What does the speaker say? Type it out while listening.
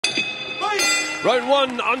Round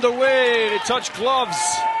one underway. They touch gloves.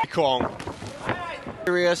 Kong.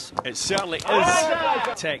 Serious. It certainly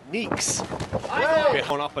is. Techniques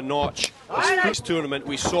going up a notch. This tournament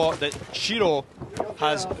we saw that Shiro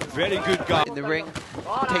has very good guard In the ring.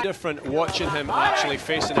 Different watching him and actually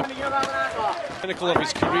facing him. Pinnacle of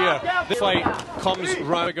his career. The fight comes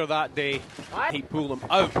round that day. He pulled him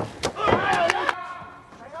out.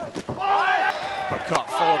 Cut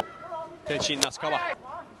forward. Tenshin Nasukawa.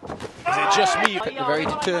 Is it just me? A very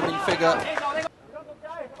determined figure.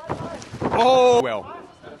 Oh well.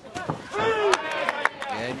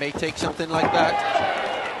 Yeah, he may take something like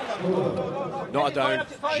that. Not a down,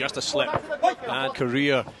 just a slip. And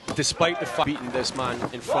career, despite the fact beating this man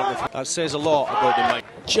in front of him. That says a lot about the mind.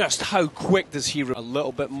 Just how quick does he a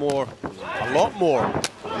little bit more, a lot more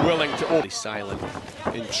willing to be silent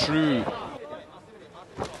and true.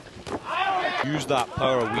 Use that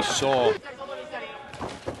power we saw.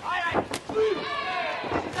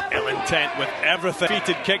 Ill intent with everything.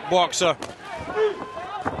 Defeated kickboxer.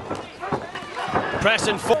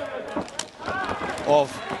 Pressing forward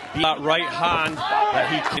of that right hand that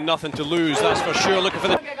he had nothing to lose, that's for sure. Looking for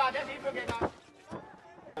the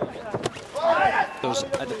those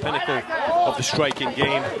at the pinnacle of the striking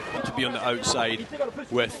game to be on the outside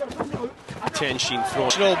with Tenshin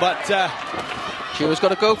throwing. But Shiro's got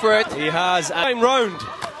to go for it. he has a time round.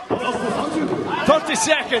 30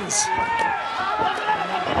 seconds.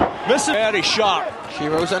 Missing very sharp.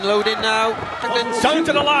 Shiro's unloading now. Down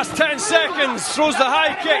to the last 10 seconds. Throws the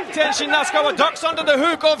high kick. Tenshin Nasukawa ducks under the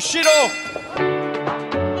hook of Shiro.